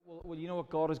you know what?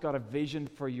 God has got a vision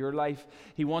for your life.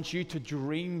 He wants you to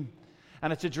dream.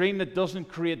 And it's a dream that doesn't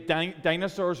create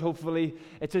dinosaurs, hopefully.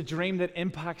 It's a dream that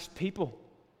impacts people.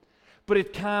 But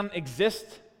it can exist,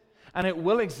 and it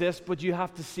will exist, but you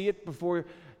have to see it before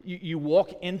you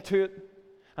walk into it.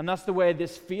 And that's the way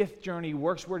this faith journey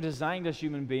works. We're designed as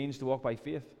human beings to walk by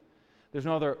faith. There's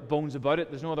no other bones about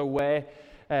it. There's no other way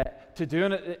to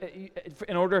doing it.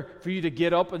 In order for you to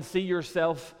get up and see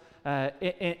yourself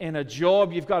in a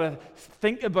job, you've got to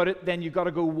think about it, then you've got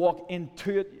to go walk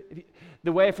into it.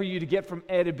 The way for you to get from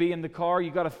A to B in the car,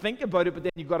 you've got to think about it, but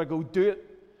then you've got to go do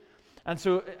it. And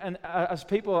so, as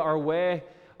people, our way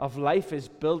of life is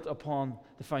built upon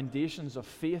the foundations of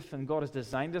faith, and God has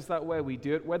designed us that way. We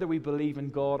do it whether we believe in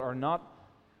God or not.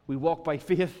 We walk by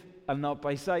faith and not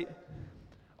by sight.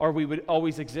 Or we would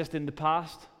always exist in the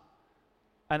past,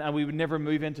 and we would never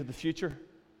move into the future.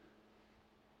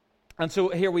 And so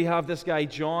here we have this guy,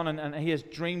 John, and he has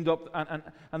dreamed up,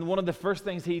 and one of the first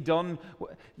things he done,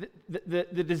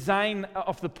 the design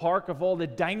of the park, of all the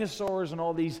dinosaurs and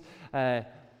all these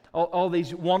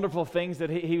wonderful things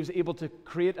that he was able to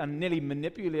create and nearly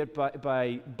manipulate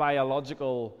by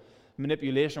biological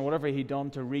manipulation or whatever he'd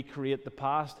done to recreate the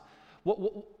past.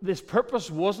 This purpose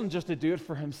wasn't just to do it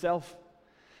for himself.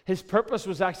 His purpose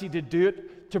was actually to do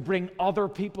it to bring other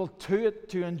people to it,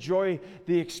 to enjoy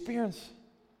the experience,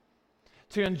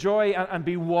 to enjoy and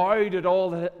be wowed at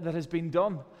all that has been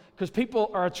done. Because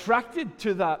people are attracted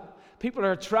to that. People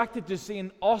are attracted to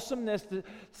seeing awesomeness, to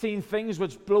seeing things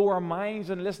which blow our minds.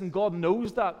 And listen, God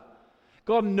knows that.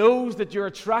 God knows that you're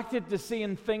attracted to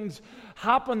seeing things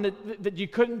happen that you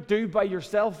couldn't do by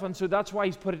yourself. And so that's why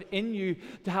He's put it in you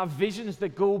to have visions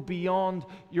that go beyond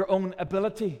your own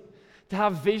ability, to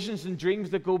have visions and dreams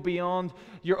that go beyond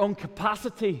your own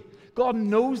capacity. God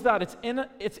knows that.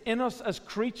 It's in us as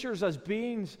creatures, as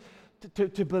beings,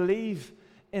 to believe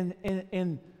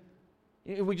in.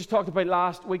 We just talked about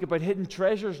last week about hidden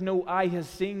treasures. No eye has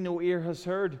seen, no ear has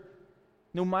heard,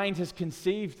 no mind has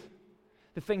conceived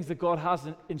the things that God has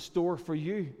in store for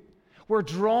you. We're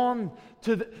drawn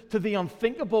to the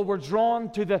unthinkable. We're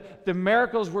drawn to the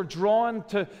miracles. We're drawn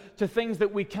to things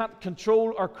that we can't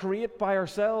control or create by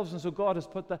ourselves. And so God has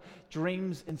put the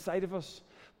dreams inside of us.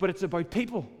 But it's about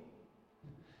people.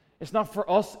 It's not for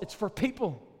us, it's for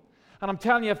people. And I'm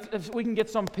telling you, if we can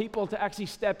get some people to actually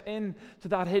step in to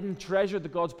that hidden treasure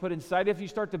that God's put inside, if you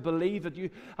start to believe that you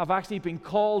have actually been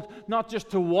called not just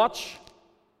to watch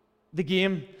the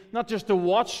game, not just to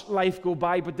watch life go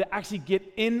by, but to actually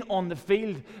get in on the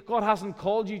field. God hasn't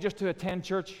called you just to attend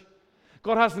church.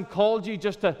 God hasn't called you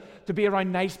just to be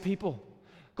around nice people.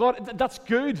 God, that's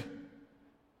good.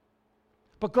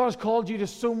 But God has called you to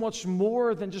so much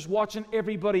more than just watching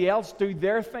everybody else do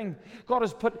their thing. God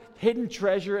has put hidden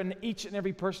treasure in each and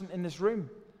every person in this room.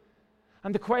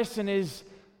 And the question is,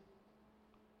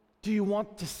 do you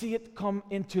want to see it come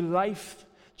into life?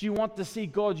 Do you want to see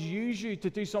God use you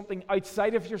to do something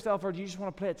outside of yourself, or do you just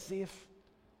want to play it safe?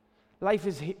 Life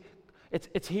is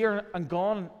it's here and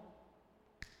gone.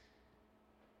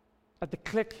 At the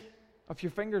click of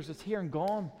your fingers, it's here and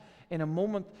gone. In a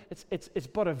moment, it's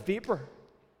but a vapor.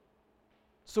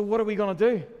 So what are we going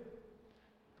to do?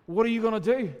 What are you going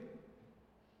to do?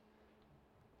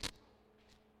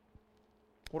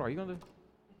 What are you going to do,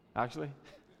 actually?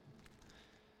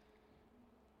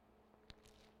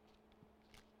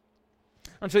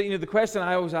 And so, the question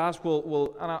I always ask, and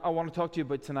I want to talk to you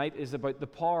about tonight, is about the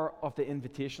power of the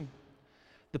invitation.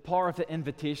 The power of the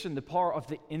invitation, the power of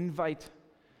the invite.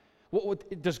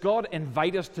 Does God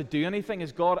invite us to do anything?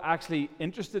 Is God actually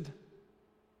interested?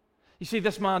 You see,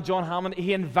 this man, John Hammond,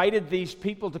 he invited these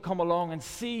people to come along and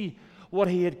see what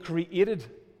he had created.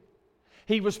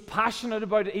 He was passionate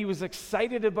about it. He was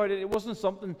excited about it. It wasn't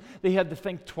something they had to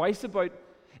think twice about.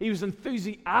 He was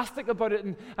enthusiastic about it,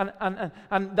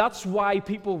 and that's why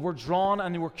people were drawn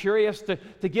and they were curious to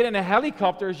get in a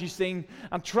helicopter, as you've seen,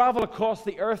 and travel across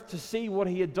the earth to see what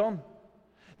he had done.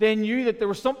 They knew that there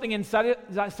was something inside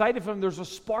of him. There was a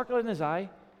sparkle in his eye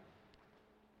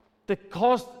that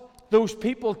caused those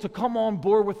people to come on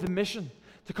board with the mission,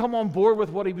 to come on board with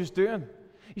what he was doing.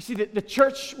 You see, the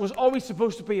church was always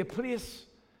supposed to be a place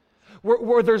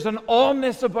where there's an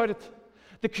awness about it.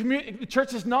 The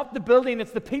church is not the building,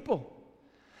 it's the people.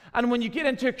 And when you get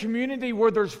into a community where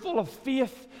there's full of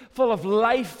faith, full of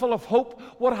life, full of hope,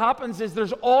 what happens is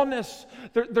there's awness,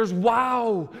 there's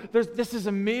wow, this is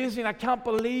amazing. I can't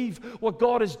believe what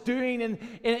God is doing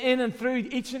in and through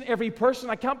each and every person.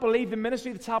 I can't believe the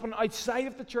ministry that's happening outside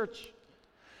of the church.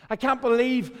 I can't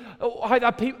believe how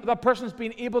that person's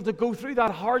been able to go through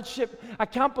that hardship. I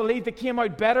can't believe they came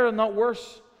out better and not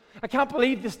worse. I can't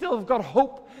believe they still have got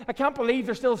hope. I can't believe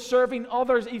they're still serving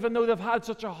others even though they've had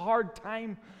such a hard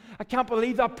time. I can't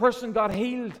believe that person got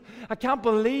healed. I can't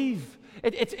believe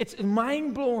it's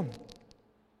mind-blowing.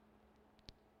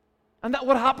 And that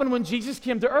what happened when Jesus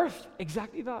came to earth?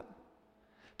 Exactly that.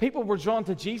 People were drawn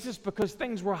to Jesus because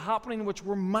things were happening which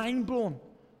were mind-blowing.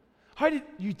 How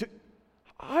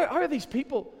are these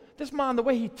people, this man, the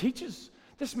way he teaches,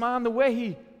 this man, the way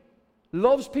he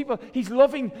loves people, he's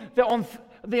loving the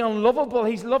unlovable,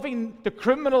 he's loving the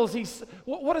criminals,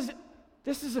 what is it?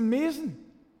 This is amazing.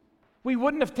 We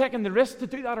wouldn't have taken the risk to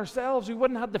do that ourselves. We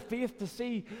wouldn't have the faith to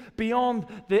see beyond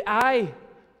the eye.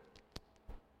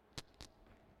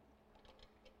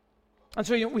 And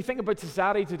so we think about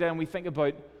society today, and we think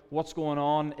about what's going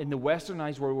on in the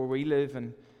westernized world where we live,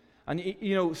 and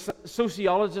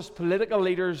sociologists, political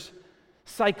leaders,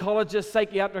 psychologists,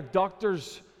 psychiatric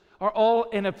doctors are all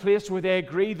in a place where they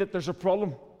agree that there's a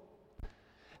problem.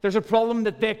 There's a problem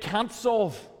that they can't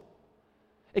solve.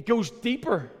 It goes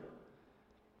deeper.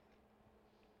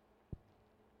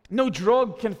 No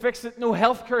drug can fix it. No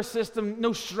healthcare system,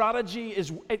 no strategy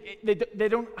they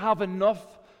don't have enough.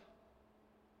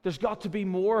 There's got to be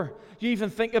more. You even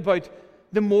think about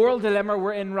the moral dilemma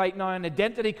we're in right now, an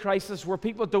identity crisis where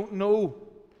people don't know.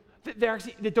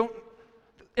 They don't.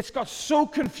 It's got so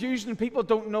confusing. People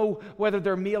don't know whether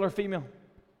they're male or female.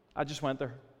 I just went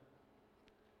there.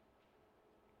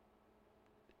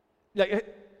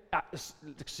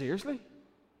 Seriously?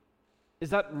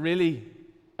 Is that really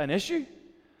an issue?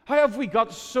 How have we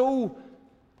got so...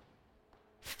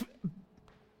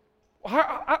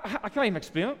 I can't even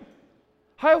explain it.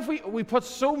 How have we put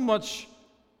so much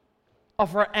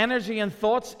of our energy and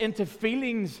thoughts into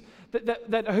feelings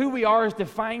that who we are is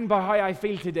defined by how I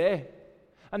feel today?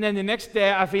 And then the next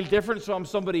day I feel different, so I'm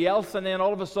somebody else, and then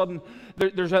all of a sudden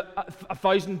there's a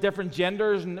thousand different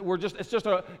genders, and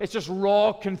it's just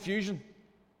raw confusion.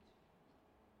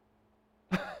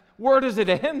 Where does it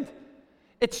end?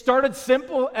 It started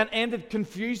simple and ended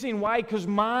confusing. Why? Because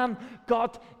man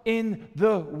got in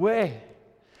the way.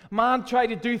 Man tried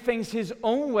to do things his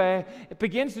own way. It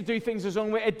begins to do things his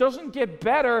own way. It doesn't get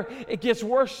better, it gets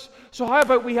worse. So how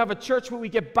about we have a church where we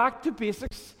get back to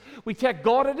basics? We take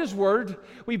God at His word.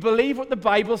 We believe what the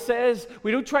Bible says.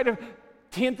 We don't try to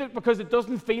taint it because it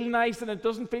doesn't feel nice and it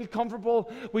doesn't feel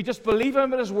comfortable. We just believe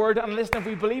Him at His word. And listen, if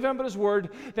we believe Him at His word,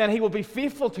 then He will be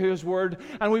faithful to His word.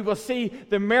 And we will see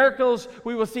the miracles.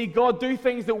 We will see God do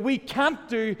things that we can't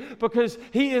do because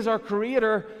He is our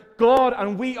Creator, God,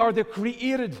 and we are the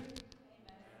created.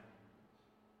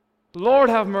 Lord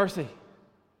have mercy.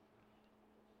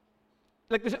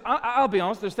 I'll be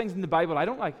honest, there's things in the Bible I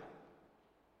don't like.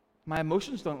 My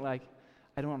emotions don't like.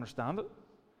 I don't understand it.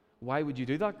 Why would you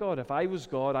do that, God? If I was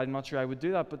God, I'm not sure I would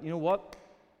do that. But you know what?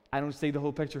 I don't see the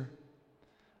whole picture.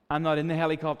 I'm not in the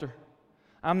helicopter.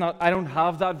 I don't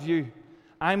have that view.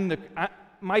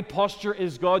 My posture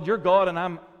is God. You're God,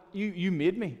 and you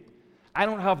made me. I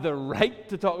don't have the right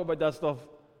to talk about that stuff.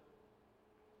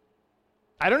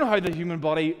 I don't know how the human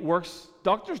body works.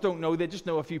 Doctors don't know. They just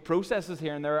know a few processes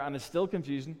here and there, and it's still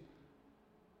confusing.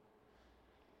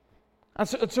 And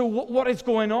so what is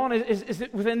going on is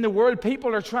that within the world,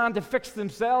 people are trying to fix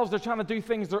themselves. They're trying to do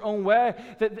things their own way.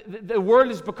 The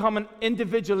world is becoming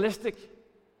individualistic.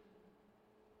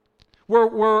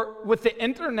 We're with the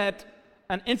internet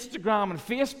and Instagram and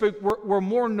Facebook, we're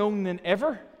more known than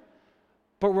ever,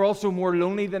 but we're also more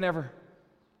lonely than ever.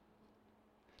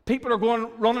 People are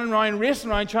running around, racing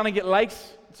around, trying to get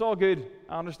likes. It's all good.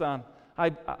 I understand.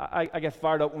 I get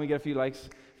fired up when we get a few likes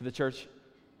for the church.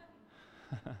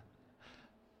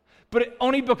 But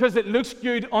only because it looks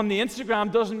good on the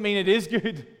Instagram doesn't mean it is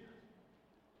good.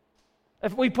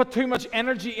 If we put too much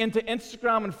energy into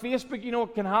Instagram and Facebook, you know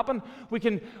what can happen? We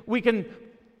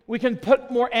can put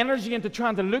more energy into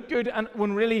trying to look good, and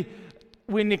when really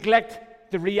we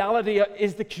neglect the reality.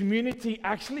 Is the community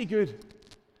actually good?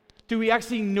 Do we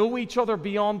actually know each other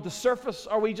beyond the surface?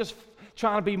 Are we just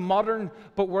trying to be modern,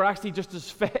 but we're actually just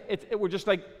as we're just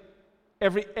like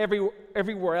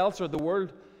everywhere else or the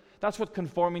world? That's what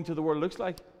conforming to the world looks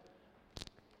like.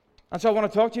 And so I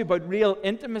want to talk to you about real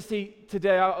intimacy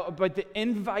today, about the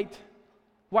invite.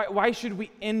 Why should we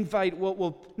invite?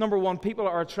 Well, number one, people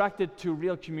are attracted to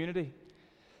real community.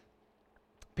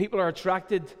 People are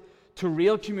attracted to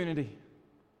real community.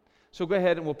 So go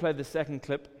ahead and we'll play the second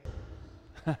clip.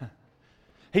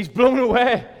 He's blown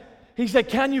away. He said,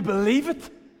 "Can you believe it?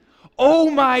 Oh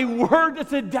my word,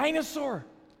 it's a dinosaur.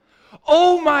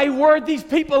 Oh my word, these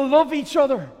people love each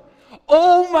other.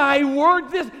 Oh my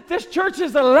word, this church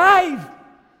is alive.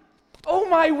 Oh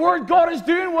my word, God is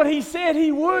doing what He said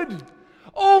He would.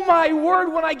 Oh my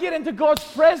word, when I get into God's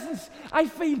presence, I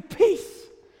feel peace.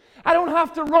 I don't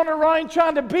have to run around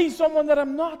trying to be someone that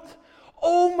I'm not.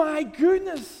 Oh my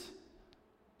goodness.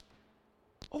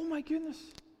 Oh my goodness.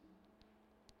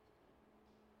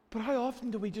 But how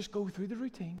often do we just go through the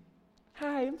routine?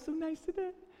 Hi, I'm so nice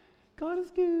today. God is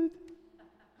good.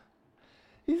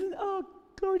 Oh,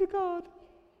 glory to God.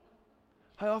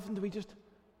 How often do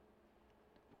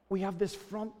we have this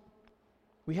front,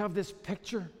 we have this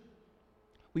picture,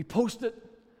 we post it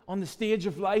on the stage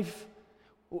of life,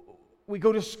 we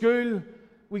go to school,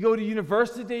 we go to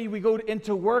university, we go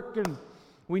into work, and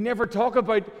we never talk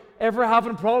about ever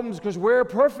having problems because we're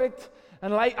perfect.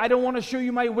 And like, I don't want to show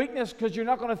you my weakness because you're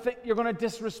not going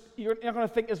to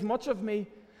think as much of me.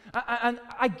 And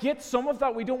I get some of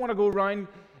that. We don't want to go around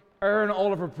airing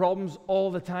all of our problems all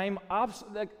the time.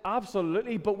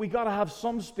 Absolutely. But we got to have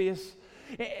some space.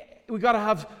 We got to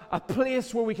have a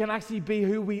place where we can actually be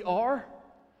who we are.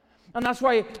 And that's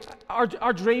why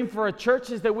our dream for a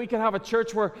church is that we can have a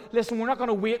church where, listen, we're not going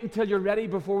to wait until you're ready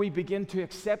before we begin to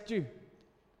accept you.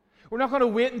 We're not going to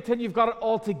wait until you've got it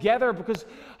all together, because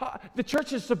the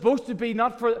church is supposed to be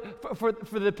not for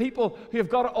the people who have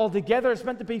got it all together. It's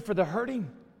meant to be for the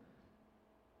hurting.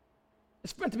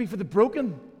 It's meant to be for the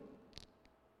broken.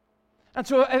 And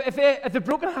so if the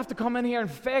broken have to come in here and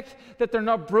fake that they're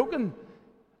not broken,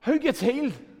 who gets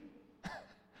healed?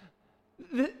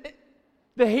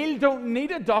 The healed don't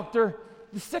need a doctor,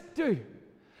 the sick do.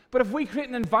 But if we create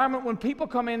an environment when people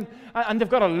come in and they've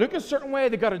got to look a certain way,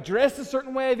 they've got to dress a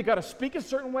certain way, they've got to speak a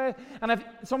certain way, and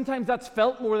sometimes that's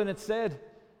felt more than it's said.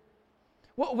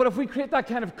 What if we create that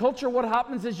kind of culture? What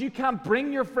happens is you can't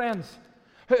bring your friends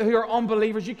who are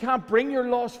unbelievers, you can't bring your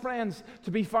lost friends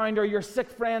to be found or your sick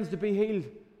friends to be healed.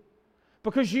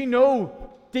 Because you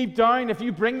know deep down, if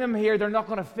you bring them here, they're not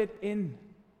going to fit in.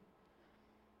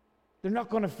 They're not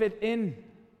going to fit in.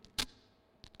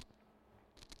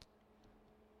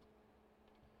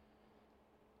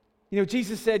 You know,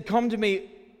 Jesus said, come to me,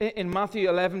 in Matthew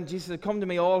 11, Jesus said, come to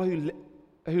me all who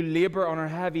labor and are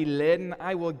heavy laden,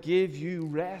 I will give you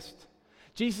rest.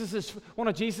 One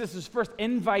of Jesus' first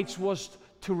invites was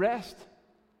to rest.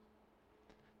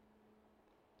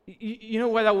 You know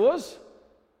why that was?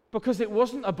 Because it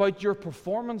wasn't about your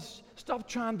performance. Stop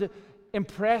trying to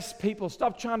impress people.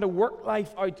 Stop trying to work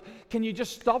life out. Can you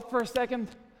just stop for a second?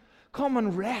 Come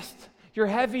and rest. You're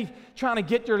heavy trying to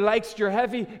get your likes. You're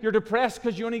heavy. You're depressed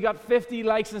because you only got 50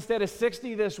 likes instead of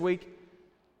 60 this week.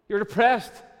 You're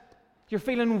depressed. You're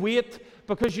feeling weight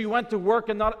because you went to work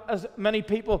and not as many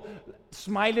people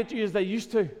smiled at you as they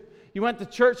used to. You went to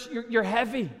church. You're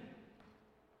heavy.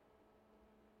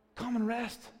 Come and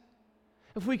rest.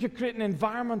 If we could create an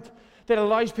environment that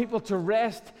allows people to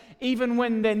rest, even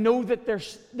when they know that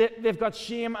they've got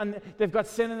shame and they've got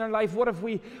sin in their life, what if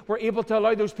we were able to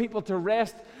allow those people to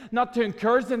rest, not to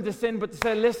encourage them to sin, but to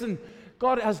say, listen,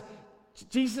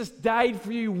 Jesus died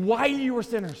for you while you were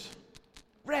sinners.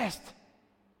 Rest.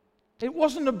 It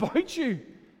wasn't about you.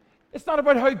 It's not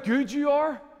about how good you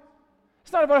are.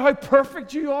 It's not about how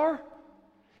perfect you are.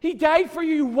 He died for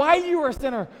you while you were a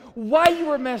sinner, while you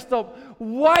were messed up,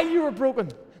 while you were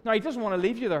broken. Now, He doesn't want to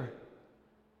leave you there.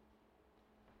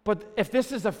 But if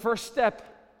this is the first step,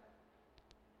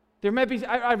 there may be,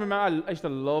 I remember I used to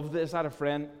love this. I had a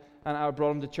friend, and I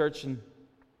brought him to church, and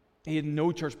he had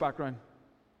no church background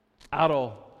at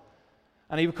all.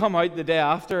 And he would come out the day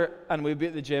after, and we'd be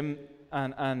at the gym,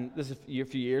 and this is a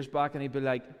few years back, and he'd be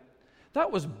like,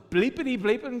 that was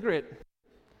bleeping great.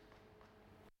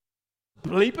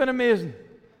 Bleeping amazing.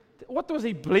 What was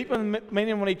he bleeping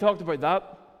meaning when he talked about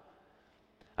that?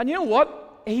 And you know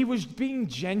what? He was being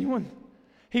genuine.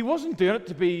 He wasn't doing it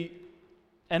to be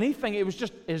anything. It was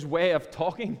just his way of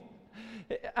talking.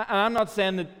 And I'm not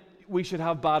saying that we should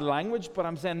have bad language, but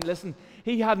I'm saying, listen,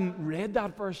 he hadn't read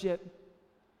that verse yet.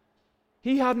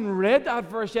 He hadn't read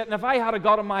that verse yet. And if I had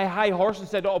got on my high horse and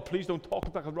said, oh, please don't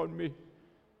talk back around me.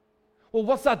 Well,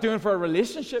 what's that doing for a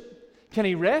relationship? Can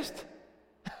he rest?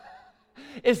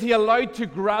 Is he allowed to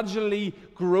gradually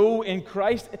grow in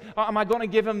Christ? Am I going to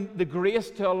give him the grace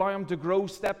to allow him to grow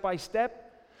step by step?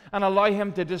 And allow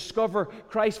him to discover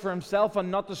Christ for himself and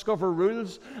not discover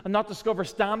rules and not discover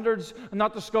standards and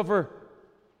not discover...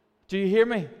 Do you hear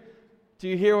me? Do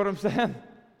you hear what I'm saying?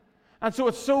 And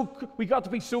so we got to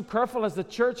be so careful as the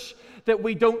church that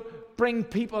we don't bring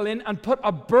people in and put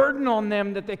a burden on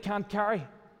them that they can't carry.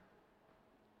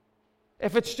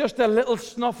 If it's just a little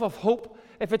snuff of hope,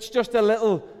 if it's just a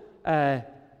little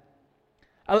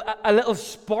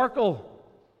sparkle,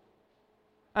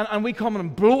 and we come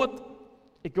and blow it,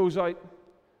 it goes out.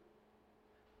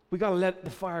 We got to let the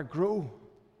fire grow.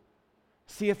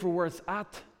 See it for where it's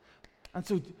at. And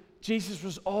so Jesus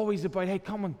was always about, hey,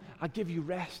 come on, I'll give you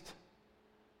rest.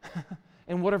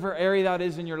 In whatever area that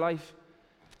is in your life.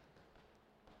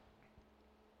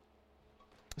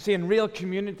 See, in real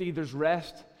community, there's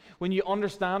rest. When you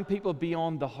understand people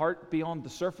beyond the heart, beyond the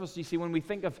surface. You see, when we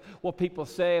think of what people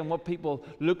say and what people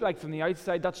look like from the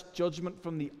outside, that's judgment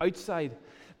from the outside.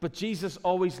 But Jesus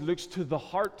always looks to the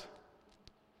heart.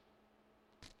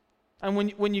 And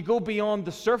when you go beyond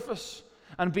the surface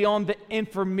and beyond the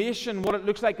information, what it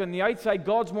looks like on the outside,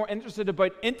 God's more interested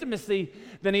about intimacy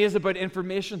than He is about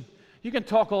information. You can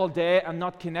talk all day and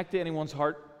not connect to anyone's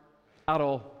heart at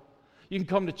all. You can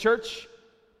come to church,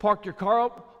 park your car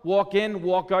up, walk in,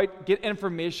 walk out, get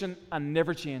information, and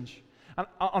never change. And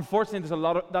unfortunately, there's a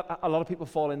lot of people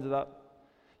fall into that.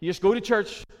 You just go to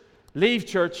church, leave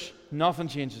church, nothing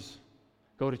changes.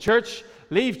 Go to church,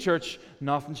 leave church,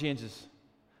 nothing changes.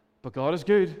 But God is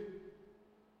good.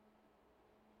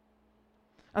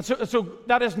 And so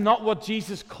that is not what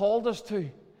Jesus called us to.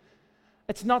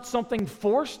 It's not something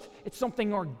forced, it's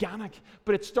something organic,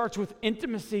 but it starts with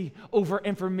intimacy over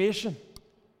information.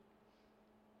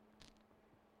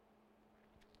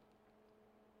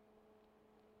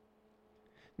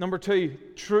 Number 2,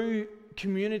 true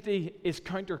community is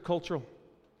countercultural.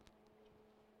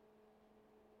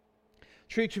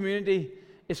 True community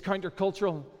is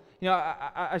countercultural. You know,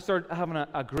 I started having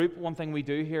a group. One thing we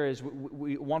do here is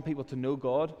we want people to know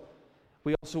God.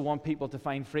 We also want people to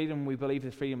find freedom. We believe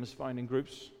that freedom is found in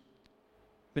groups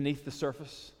beneath the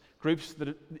surface. Groups that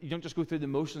you don't just go through the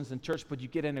motions in church, but you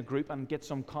get in a group and get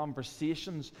some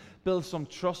conversations, build some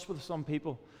trust with some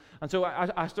people. And so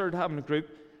I started having a group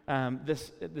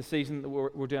this season that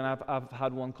we're doing. I've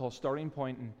had one called Starting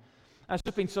Point, and it's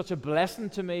just been such a blessing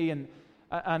to me.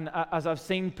 And as I've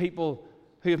seen people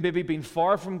who have maybe been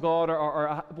far from God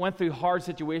or went through hard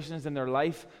situations in their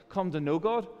life come to know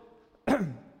God,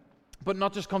 but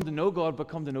not just come to know God, but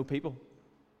come to know people.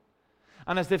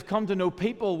 And as they've come to know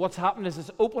people, what's happened is it's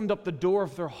opened up the door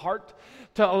of their heart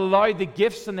to allow the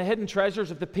gifts and the hidden treasures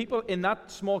of the people in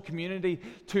that small community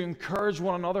to encourage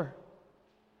one another,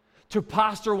 to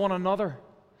pastor one another,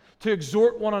 to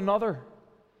exhort one another.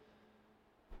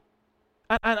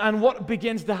 And what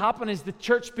begins to happen is the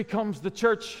church becomes the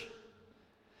church.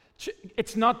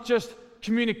 It's not just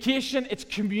communication, it's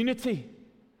community.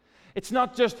 It's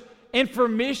not just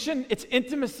information, it's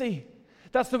intimacy.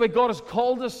 That's the way God has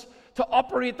called us to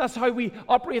operate. That's how we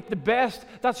operate the best.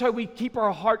 That's how we keep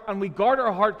our heart and we guard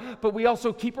our heart, but we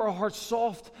also keep our heart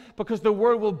soft, because the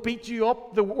world will beat you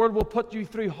up. The world will put you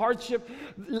through hardship.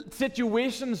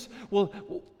 Situations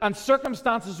and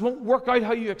circumstances won't work out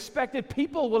how you expected.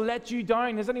 People will let you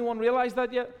down. Has anyone realized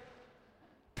that yet?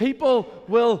 People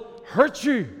will hurt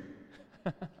you.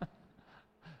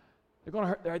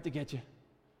 They're out to get you.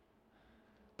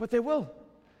 But they will.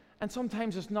 And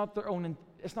sometimes it's not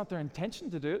their intention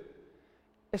to do it.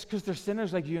 It's because they're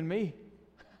sinners like you and me.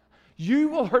 You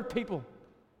will hurt people.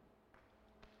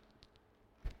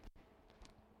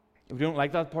 If we don't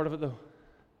like that part of it, though,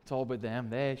 it's all about them.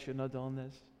 They shouldn't have done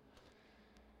this.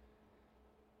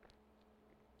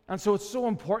 And so it's so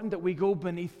important that we go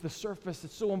beneath the surface.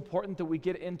 It's so important that we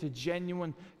get into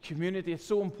genuine community. It's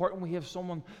so important we have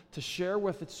someone to share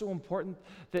with. It's so important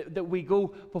that we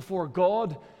go before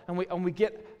God and we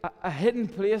get a hidden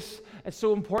place. It's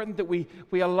so important that we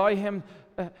allow Him,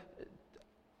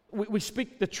 we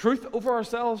speak the truth over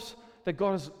ourselves, that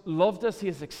God has loved us. He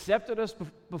has accepted us.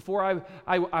 Before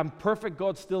I'm perfect,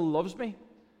 God still loves me.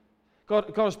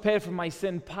 God has paid for my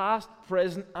sin past,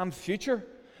 present, and future.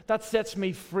 That sets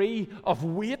me free of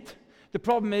weight. The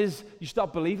problem is you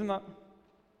stop believing that.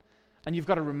 And you've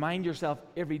got to remind yourself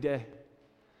every day.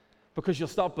 Because you'll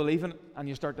stop believing it and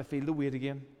you start to feel the weight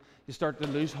again. You start to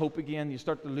lose hope again. You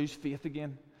start to lose faith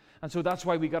again. And so that's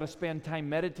why we got to spend time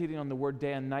meditating on the Word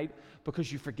day and night,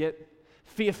 because you forget.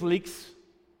 Faith leaks.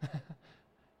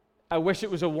 I wish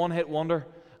it was a one-hit wonder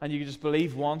and you could just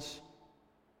believe once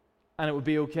and it would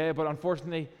be okay. But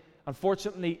unfortunately,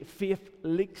 faith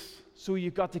leaks. So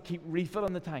you've got to keep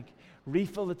refilling the tank.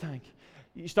 Refill the tank.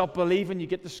 You stop believing, you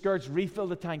get discouraged, refill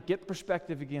the tank, get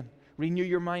perspective again, renew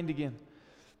your mind again.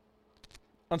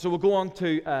 And so we'll go on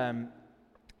to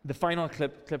the final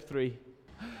clip 3.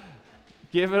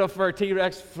 Give it up for our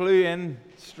T-Rex. Flew in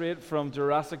straight from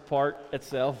Jurassic Park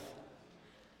itself.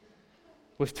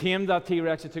 We've tamed that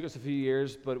T-Rex. It took us a few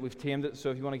years, but we've tamed it. So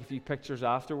if you want to get a few pictures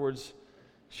afterwards,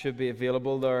 should be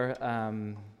available there.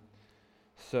 And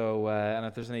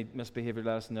if there's any misbehavior,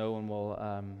 let us know, and we'll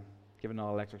give it an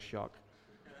electric shock.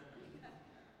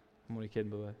 I'm only kidding,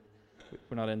 by the way.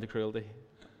 We're not into cruelty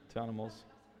to animals.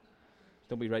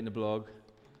 Don't be writing a blog.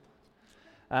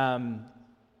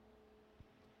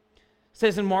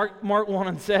 says in Mark 1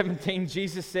 and 17,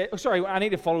 Jesus said, I need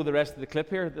to follow the rest of the clip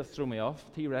here. This threw me off.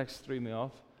 T-Rex threw me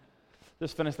off.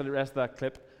 Just finish the rest of that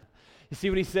clip. You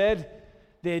see what he said?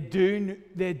 They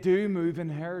do move in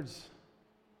herds.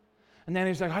 And then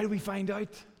he's like, how do we find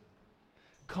out?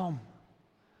 Come,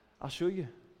 I'll show you.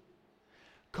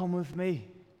 Come with me,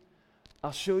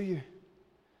 I'll show you.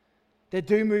 They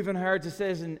do move in herds. It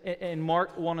says in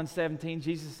Mark 1 and 17,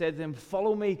 Jesus said to them,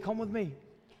 follow me, come with me.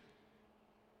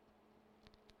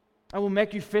 I will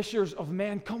make you fishers of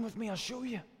men. Come with me, I'll show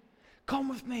you. Come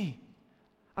with me.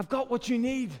 I've got what you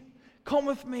need. Come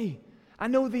with me. I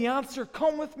know the answer.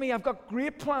 Come with me. I've got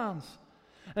great plans.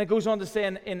 And it goes on to say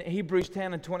in Hebrews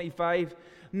 10 and 25,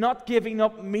 not giving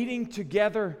up meeting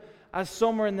together as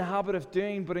some are in the habit of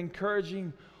doing, but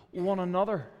encouraging one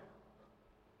another.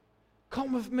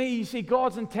 Come with me. You see,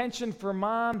 God's intention for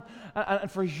man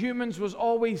and for humans was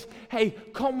always, hey,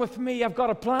 come with me. I've got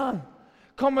a plan.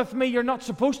 Come with me, you're not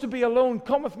supposed to be alone.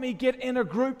 Come with me, get in a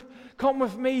group. Come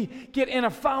with me, get in a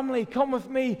family. Come with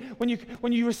me.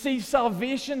 When you receive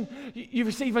salvation, you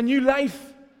receive a new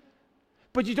life.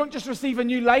 But you don't just receive a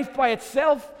new life by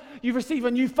itself, you receive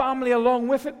a new family along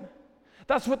with it.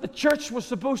 That's what the church was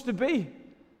supposed to be.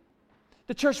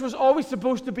 The church was always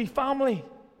supposed to be family.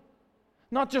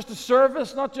 Not just a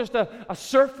service, not just a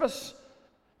surface,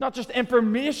 not just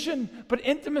information, but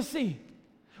intimacy.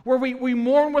 Where we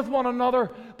mourn with one another,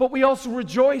 but we also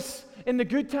rejoice in the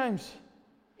good times.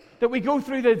 That we go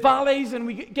through the valleys and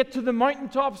we get to the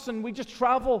mountaintops and we just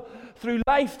travel through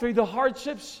life, through the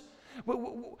hardships.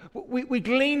 We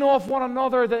glean off one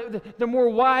another, the more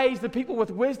wise, the people with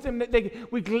wisdom,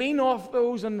 we glean off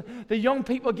those, and the young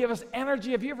people give us energy.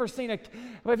 Have you ever seen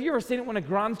it when a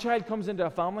grandchild comes into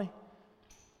a family?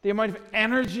 The amount of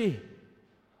energy.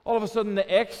 All of a sudden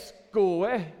the ex go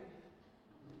away.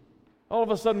 All of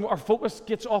a sudden, our focus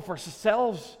gets off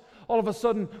ourselves. All of a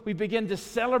sudden, we begin to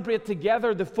celebrate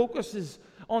together. The focus is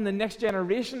on the next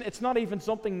generation. It's not even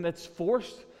something that's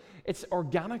forced. It's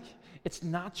organic. It's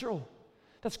natural.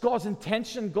 That's God's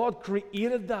intention. God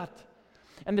created that.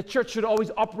 And the church should always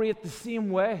operate the same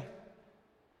way,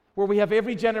 where we have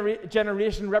every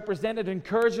generation represented,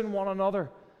 encouraging one another.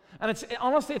 And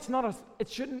honestly, it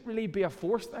shouldn't really be a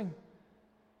forced thing.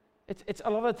 It's a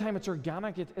lot of the time, it's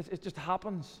organic. It just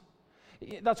happens.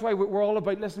 That's why we're all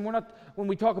about, listen, when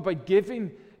we talk about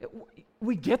giving,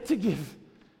 we get to give.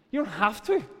 You don't have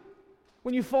to.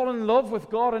 When you fall in love with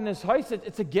God in His house,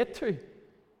 it's a get to.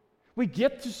 We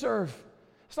get to serve.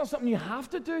 It's not something you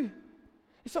have to do.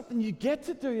 It's something you get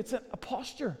to do. It's a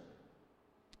posture.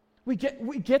 We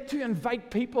get to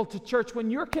invite people to church. When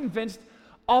you're convinced,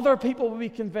 other people will be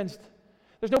convinced.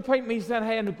 There's no point in me saying,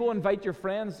 hey, and go invite your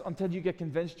friends until you get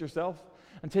convinced yourself.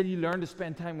 Until you learn to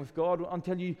spend time with God,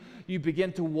 until you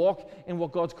begin to walk in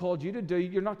what God's called you to do,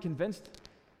 you're not convinced.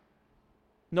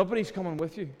 Nobody's coming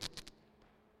with you.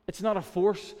 It's not a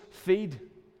force feed.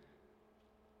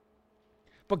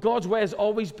 But God's way has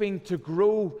always been to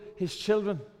grow His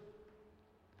children.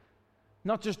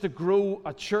 Not just to grow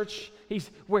a church.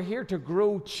 We're here to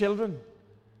grow children.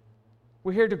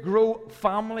 We're here to grow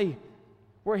family.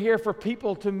 We're here for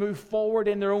people to move forward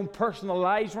in their own personal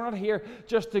lives. We're not here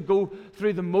just to go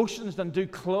through the motions and do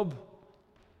club.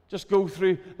 Just go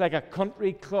through like a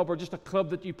country club or just a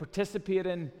club that you participate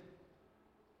in.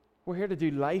 We're here to do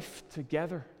life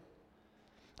together.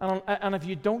 And if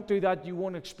you don't do that, you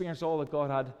won't experience all that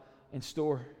God had in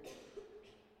store.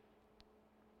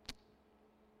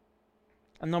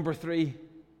 And number 3,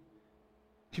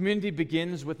 community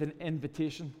begins with an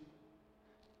invitation.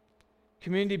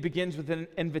 Community begins with an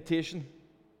invitation.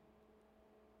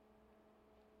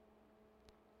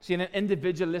 See, in an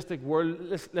individualistic world,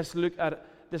 let's look at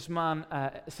this man,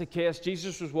 Zacchaeus.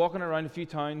 Jesus was walking around a few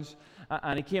towns,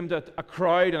 and he came to a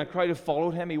crowd, and a crowd had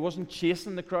followed him. He wasn't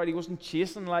chasing the crowd. He wasn't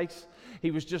chasing likes.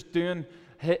 He was just doing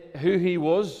who he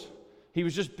was. He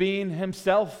was just being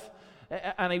himself,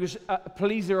 and he was a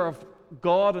pleaser of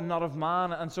God and not of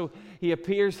man. And so he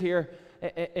appears here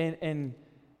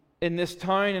in this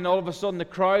town, and all of a sudden the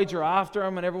crowds are after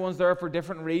him, and everyone's there for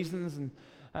different reasons,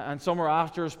 and some are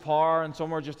after his power, and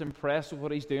some are just impressed with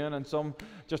what he's doing, and some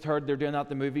just heard they're doing that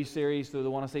the movie series, so they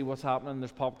want to see what's happening.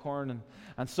 There's popcorn,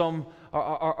 and some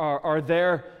are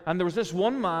there. And there was this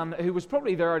one man who was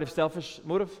probably there out of selfish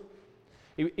motive.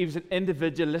 He was an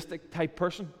individualistic type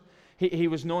person. He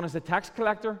was known as a tax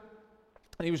collector,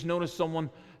 and he was known as someone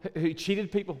who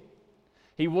cheated people.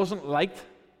 He wasn't liked.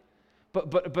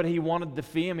 But he wanted the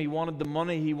fame, he wanted the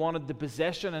money, he wanted the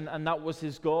possession, and that was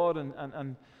his God.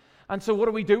 And so what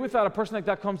do we do with that? A person like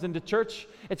that comes into church.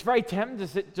 It's very tempting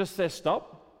to just say,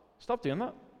 stop doing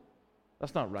that.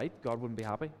 That's not right. God wouldn't be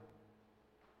happy.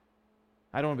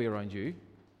 I don't want to be around you.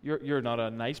 You're not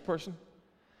a nice person.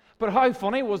 But how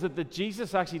funny was it that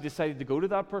Jesus actually decided to go to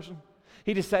that person?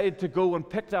 He decided to go and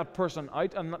pick that person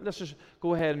out. And let's just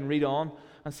go ahead and read on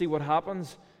and see what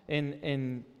happens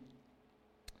in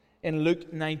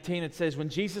Luke 19. It says, when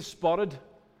Jesus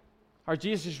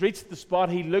reached the spot,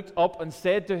 he looked up and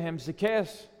said to him,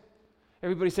 Zacchaeus.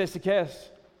 Everybody says Zacchaeus.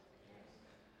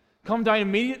 Come down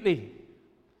immediately.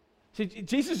 See,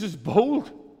 Jesus is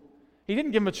bold. He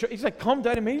didn't give him a choice. He's like, come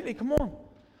down immediately. Come on.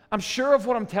 I'm sure of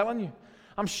what I'm telling you.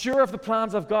 I'm sure of the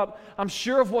plans I've got. I'm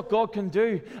sure of what God can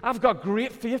do. I've got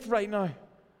great faith right now.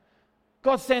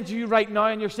 God's saying to you right now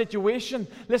in your situation,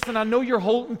 listen, I know you're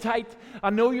holding tight. I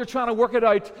know you're trying to work it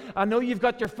out. I know you've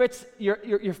got your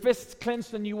fists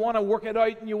clenched and you want to work it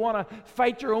out and you want to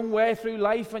fight your own way through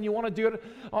life and you want to do it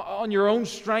on your own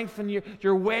strength and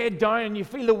you're weighed down and you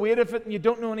feel the weight of it and you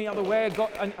don't know any other way.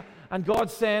 And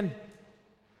God's saying,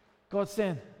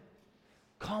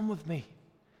 come with me.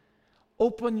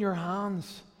 Open your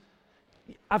hands.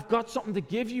 I've got something to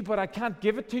give you, but I can't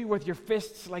give it to you with your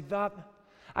fists like that.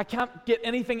 I can't get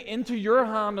anything into your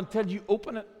hand until you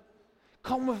open it.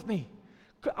 Come with me.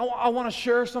 I want to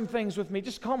share some things with me.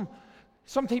 Just come.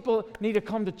 Some people need to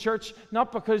come to church,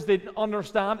 not because they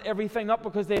understand everything, not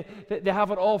because they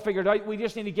have it all figured out. We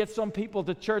just need to get some people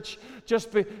to church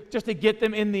just to get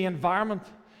them in the environment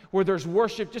where there's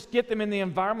worship. Just get them in the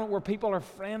environment where people are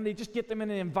friendly. Just get them in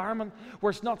an environment where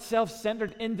it's not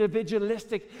self-centered,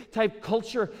 individualistic type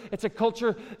culture. It's a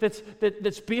culture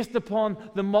that's based upon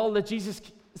the model that Jesus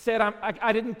said,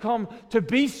 I didn't come to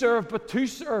be served, but to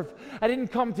serve. I didn't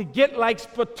come to get likes,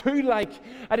 but to like.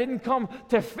 I didn't come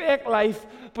to fake life,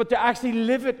 but to actually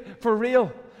live it for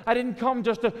real. I didn't come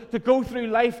just to go through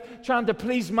life trying to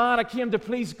please man. I came to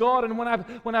please God. And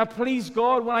when I please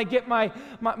God, when I get my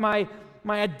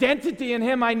identity in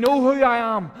Him, I know who I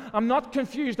am. I'm not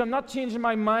confused. I'm not changing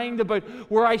my mind about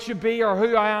where I should be or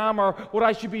who I am or what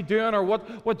I should be doing or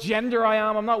what gender I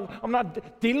am. I'm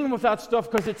not dealing with that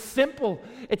stuff because it's simple.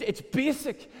 It's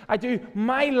basic. I do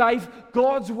my life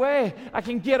God's way. I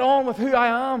can get on with who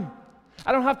I am.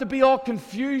 I don't have to be all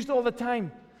confused all the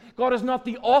time. God is not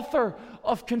the author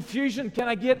of confusion. Can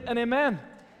I get an amen?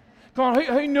 Come on,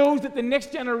 who knows that the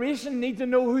next generation need to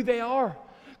know who they are?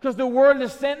 Because the world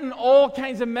is sending all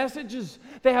kinds of messages.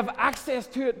 They have access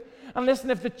to it. And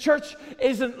listen, if the church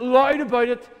isn't loud about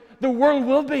it, the world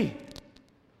will be.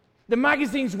 The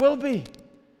magazines will be.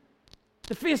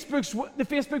 The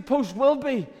Facebook posts will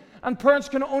be. And parents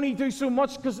can only do so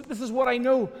much because this is what I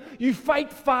know. You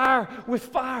fight fire with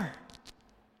fire.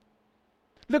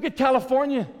 Look at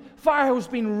California. Fire has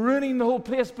been ruining the whole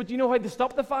place. But you know how to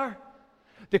stop the fire?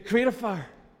 They create a fire.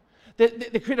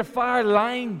 They create a fire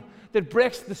line that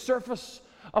breaks the surface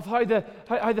of how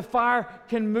the fire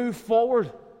can move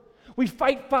forward. We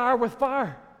fight fire with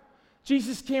fire.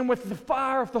 Jesus came with the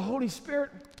fire of the Holy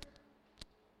Spirit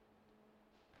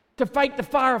to fight the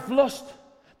fire of lust,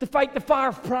 to fight the fire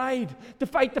of pride, to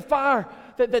fight the fire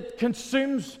that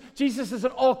consumes. Jesus is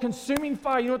an all-consuming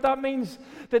fire. You know what that means?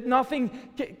 That nothing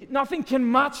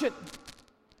can match it.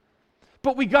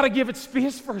 But we got to give it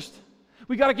space first.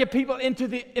 We got to get people into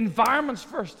the environments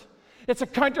first. It's a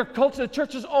counterculture. The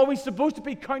church is always supposed to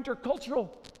be countercultural.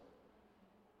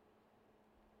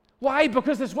 Why?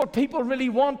 Because it's what people really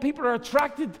want. People are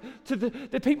attracted to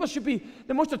the people should be,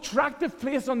 the most attractive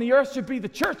place on the earth should be the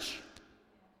church.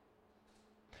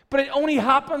 But it only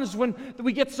happens when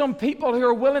we get some people who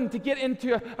are willing to get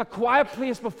into a quiet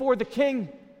place before the King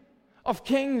of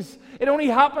Kings. It only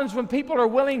happens when people are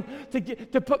willing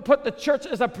to put the church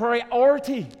as a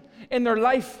priority in their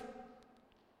life.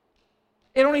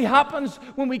 It only happens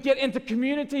when we get into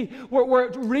community where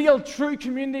real, true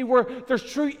community, where there's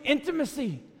true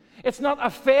intimacy. It's not a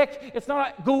fake, it's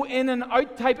not a go in and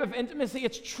out type of intimacy.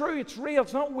 It's true, it's real,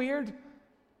 it's not weird.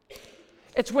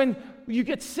 It's when you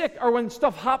get sick or when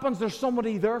stuff happens, there's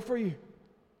somebody there for you.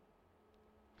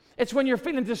 It's when you're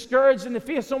feeling discouraged in the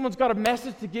face, someone's got a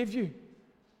message to give you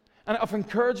and of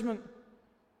encouragement.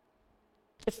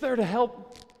 It's there to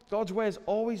help. God's way is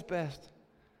always best.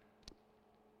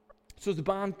 So as the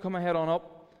band come ahead on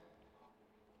up,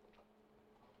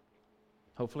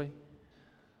 hopefully.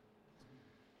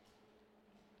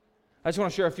 I just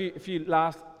want to share a few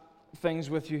last things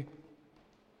with you.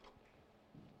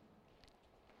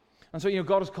 And so,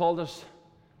 God has called us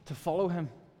to follow Him,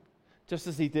 just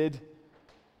as He did.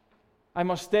 I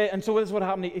must stay, and so this is what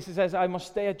happened. He says, I must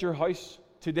stay at your house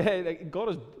today.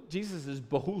 Jesus is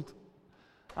bold.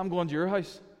 I'm going to your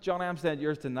house. Johnny, I'm staying at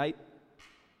yours tonight.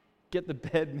 Get the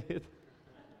bed made.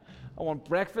 I want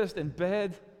breakfast in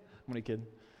bed. I'm only kidding.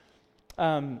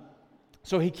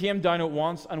 So He came down at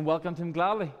once and welcomed him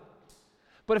gladly.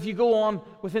 But if you go on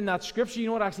within that scripture, you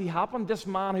know what actually happened? This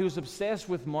man who was obsessed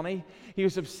with money, he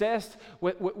was obsessed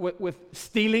with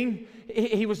stealing,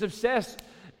 he was obsessed.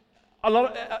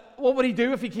 What would he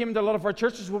do if he came into a lot of our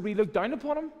churches? Would we look down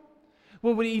upon him?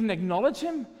 Would we even acknowledge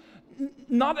him?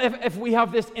 Not if we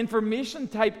have this information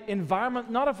type environment,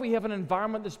 not if we have an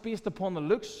environment that's based upon the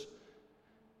looks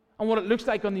and what it looks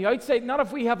like on the outside, not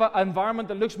if we have an environment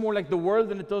that looks more like the world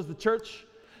than it does the church,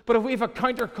 but if we have a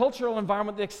countercultural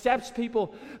environment that accepts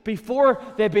people before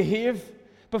they behave,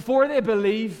 before they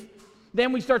believe,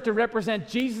 then we start to represent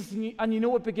Jesus, and you know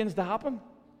what begins to happen?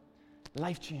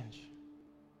 Life change.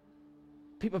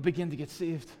 People begin to get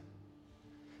saved.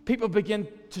 People begin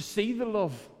to see the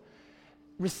love,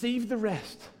 receive the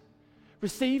rest,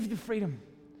 receive the freedom.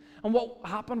 And what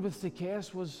happened with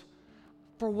Zacchaeus was,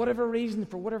 for whatever reason,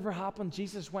 for whatever happened,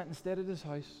 Jesus went and stayed at his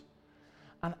house.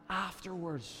 And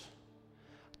afterwards,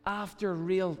 after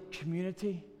real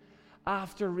community,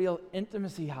 after real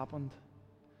intimacy happened,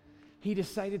 he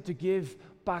decided to give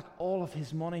back all of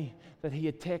his money that he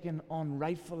had taken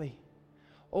unrightfully.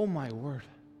 Oh my word.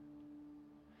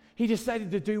 He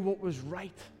decided to do what was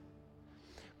right.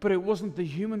 But it wasn't the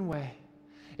human way.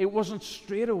 It wasn't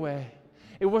straight away.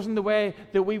 It wasn't the way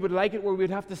that we would like it, where we'd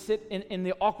have to sit in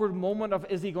the awkward moment of,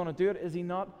 is he going to do it? Is he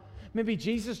not? Maybe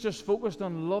Jesus just focused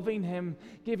on loving him,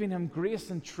 giving him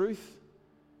grace and truth.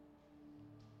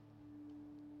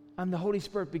 And the Holy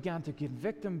Spirit began to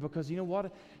convict him, because you know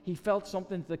what? He felt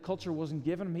something the culture wasn't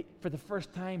giving him. For the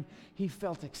first time, he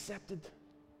felt accepted.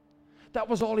 That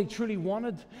was all he truly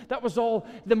wanted. That was all.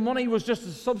 The money was just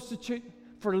a substitute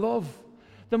for love.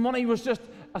 The money was just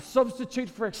a substitute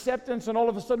for acceptance. And all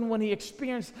of a sudden, when he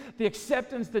experienced the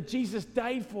acceptance that Jesus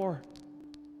died for,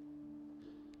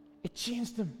 it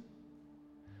changed him.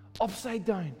 Upside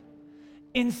down,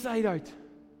 inside out.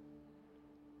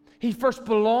 He first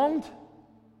belonged.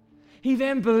 He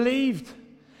then believed,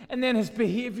 and then his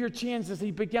behavior changed as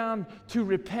he began to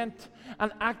repent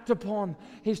and act upon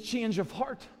his change of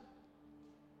heart.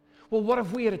 Well, what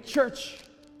if we had a church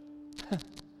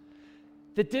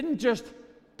that didn't just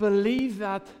believe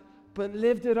that, but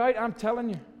lived it out? I'm telling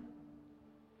you,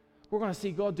 we're going to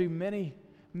see God do many,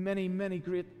 many, many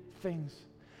great things.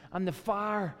 And the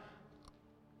fire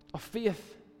of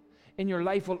faith in your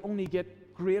life will only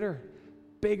get greater,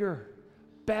 bigger,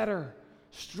 better,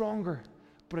 stronger,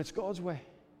 but it's God's way.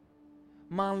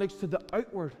 Man looks to the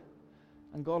outward,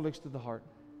 and God looks to the heart.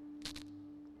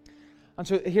 And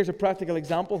so here's a practical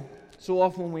example. So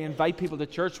often when we invite people to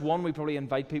church, one, we probably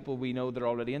invite people we know that are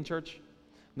already in church.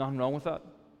 Nothing wrong with that.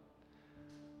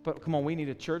 But come on, we need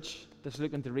a church that's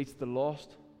looking to reach the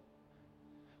lost.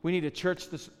 We need a church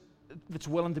that's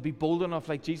willing to be bold enough,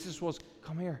 like Jesus was.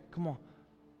 Come here, come on.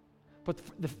 But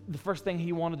the first thing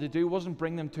he wanted to do wasn't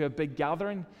bring them to a big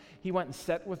gathering. He went and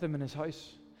sat with them in his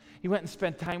house. He went and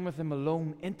spent time with them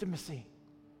alone, intimacy.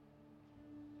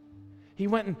 He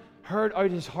went and heard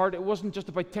out his heart. It wasn't just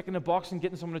about ticking a box and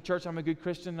getting someone to church. I'm a good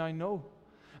Christian now. No.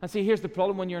 And see, here's the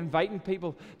problem when you're inviting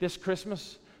people this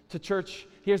Christmas to church.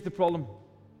 Here's the problem.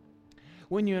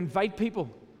 When you invite people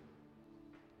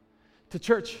to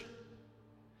church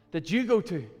that you go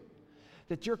to,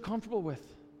 that you're comfortable with,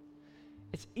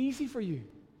 it's easy for you.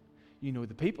 You know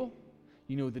the people,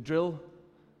 you know the drill,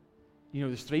 you know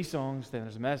there's 3 songs, then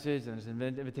there's a message, then there's an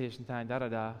invitation time,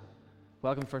 da-da-da.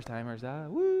 Welcome first timers, da,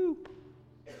 woo.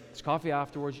 There's coffee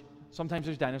afterwards. Sometimes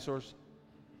there's dinosaurs.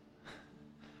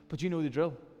 But you know the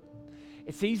drill.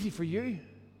 It's easy for you.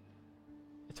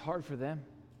 It's hard for them.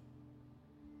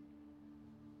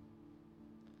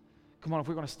 Come on, if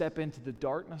we're going to step into the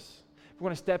darkness, if we're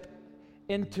going to step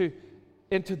into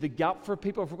the gap for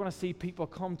people, if we're going to see people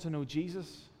come to know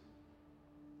Jesus,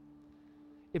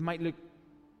 it might look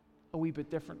a wee bit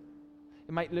different.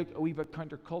 It might look a wee bit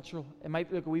countercultural. It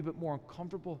might look a wee bit more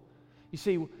uncomfortable. You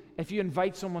see, if you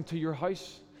invite someone to your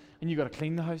house and you got to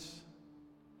clean the house,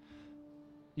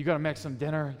 you got to make some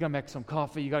dinner, you got to make some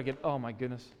coffee, you got to get, oh my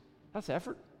goodness, that's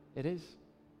effort. It is.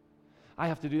 I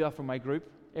have to do that for my group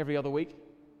every other week.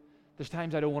 There's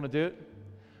times I don't want to do it,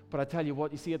 but I tell you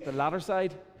what, you see at the latter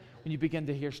side, when you begin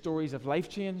to hear stories of life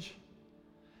change,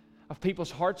 of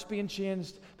people's hearts being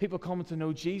changed, people coming to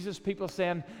know Jesus, people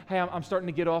saying, hey, I'm starting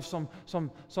to get off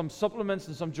some supplements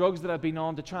and some drugs that I've been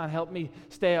on to try and help me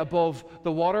stay above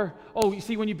the water. Oh, you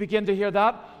see, when you begin to hear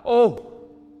that, oh,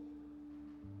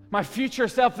 my future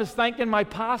self is thanking my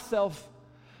past self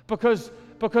because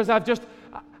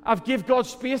I've give God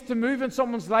space to move in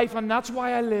someone's life, and that's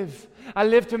why I live. I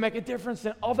live to make a difference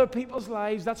in other people's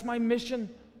lives. That's my mission.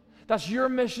 That's your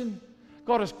mission.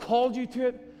 God has called you to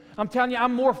it. I'm telling you,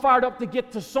 I'm more fired up to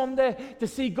get to Sunday to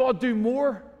see God do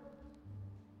more.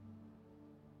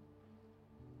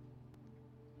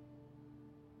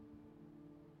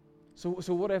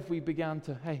 So what if we began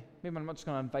to, hey, maybe I'm not just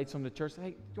going to invite someone to church. Hey,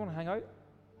 do you want to hang out?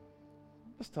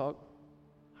 Let's talk.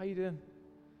 How you doing?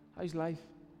 How's life?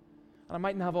 And I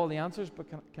mightn't have all the answers, but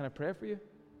can I pray for you?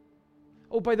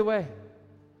 Oh, by the way,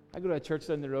 I go to a church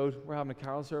down the road. We're having a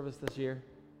carol service this year.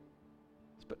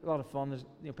 It's a lot of fun. There's,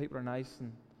 people are nice,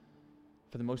 and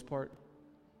for the most part,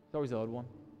 it's always the odd one.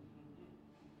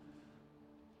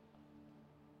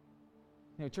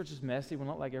 Church is messy. We're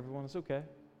not like everyone. It's okay.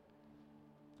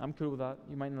 I'm cool with that.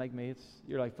 You mightn't like me.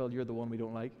 You're like, Phil, you're the one we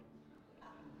don't like.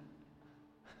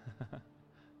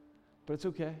 But it's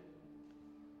okay.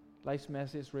 Life's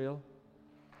messy. It's real.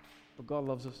 But God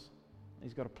loves us.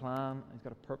 He's got a plan. He's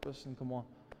got a purpose. And come on,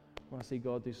 I want to see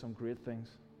God do some great things.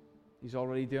 He's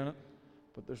already doing it,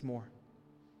 but there's more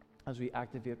as we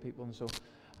activate people. And so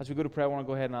as we go to pray, I want to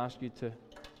go ahead and ask you to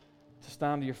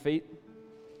stand to your feet.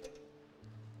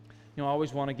 I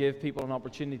always want to give people an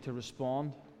opportunity to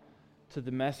respond to the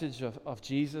message of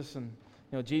Jesus. And,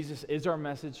 Jesus is our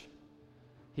message.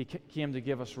 He came to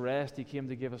give us rest. He came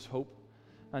to give us hope.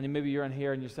 And maybe you're in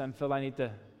here and you're saying, Phil, I need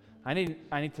to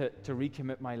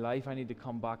recommit my life. I need to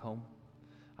come back home.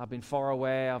 I've been far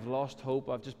away. I've lost hope.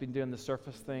 I've just been doing the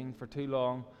surface thing for too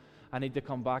long. I need to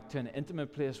come back to an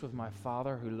intimate place with my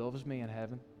Father who loves me in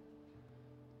heaven.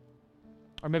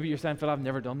 Or maybe you're saying, Phil, I've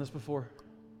never done this before.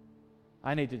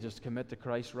 I need to just commit to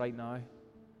Christ right now.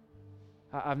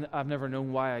 I've never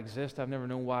known why I exist. I've never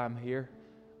known why I'm here.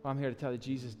 Well, I'm here to tell you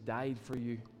Jesus died for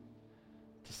you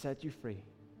to set you free.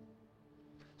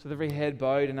 So with every head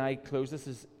bowed and eye closed, this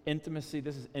is intimacy.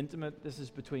 This is intimate. This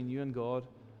is between you and God.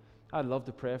 I'd love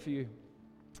to pray for you.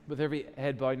 With every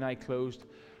head bowed and eye closed,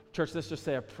 church, let's just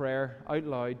say a prayer out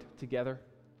loud together.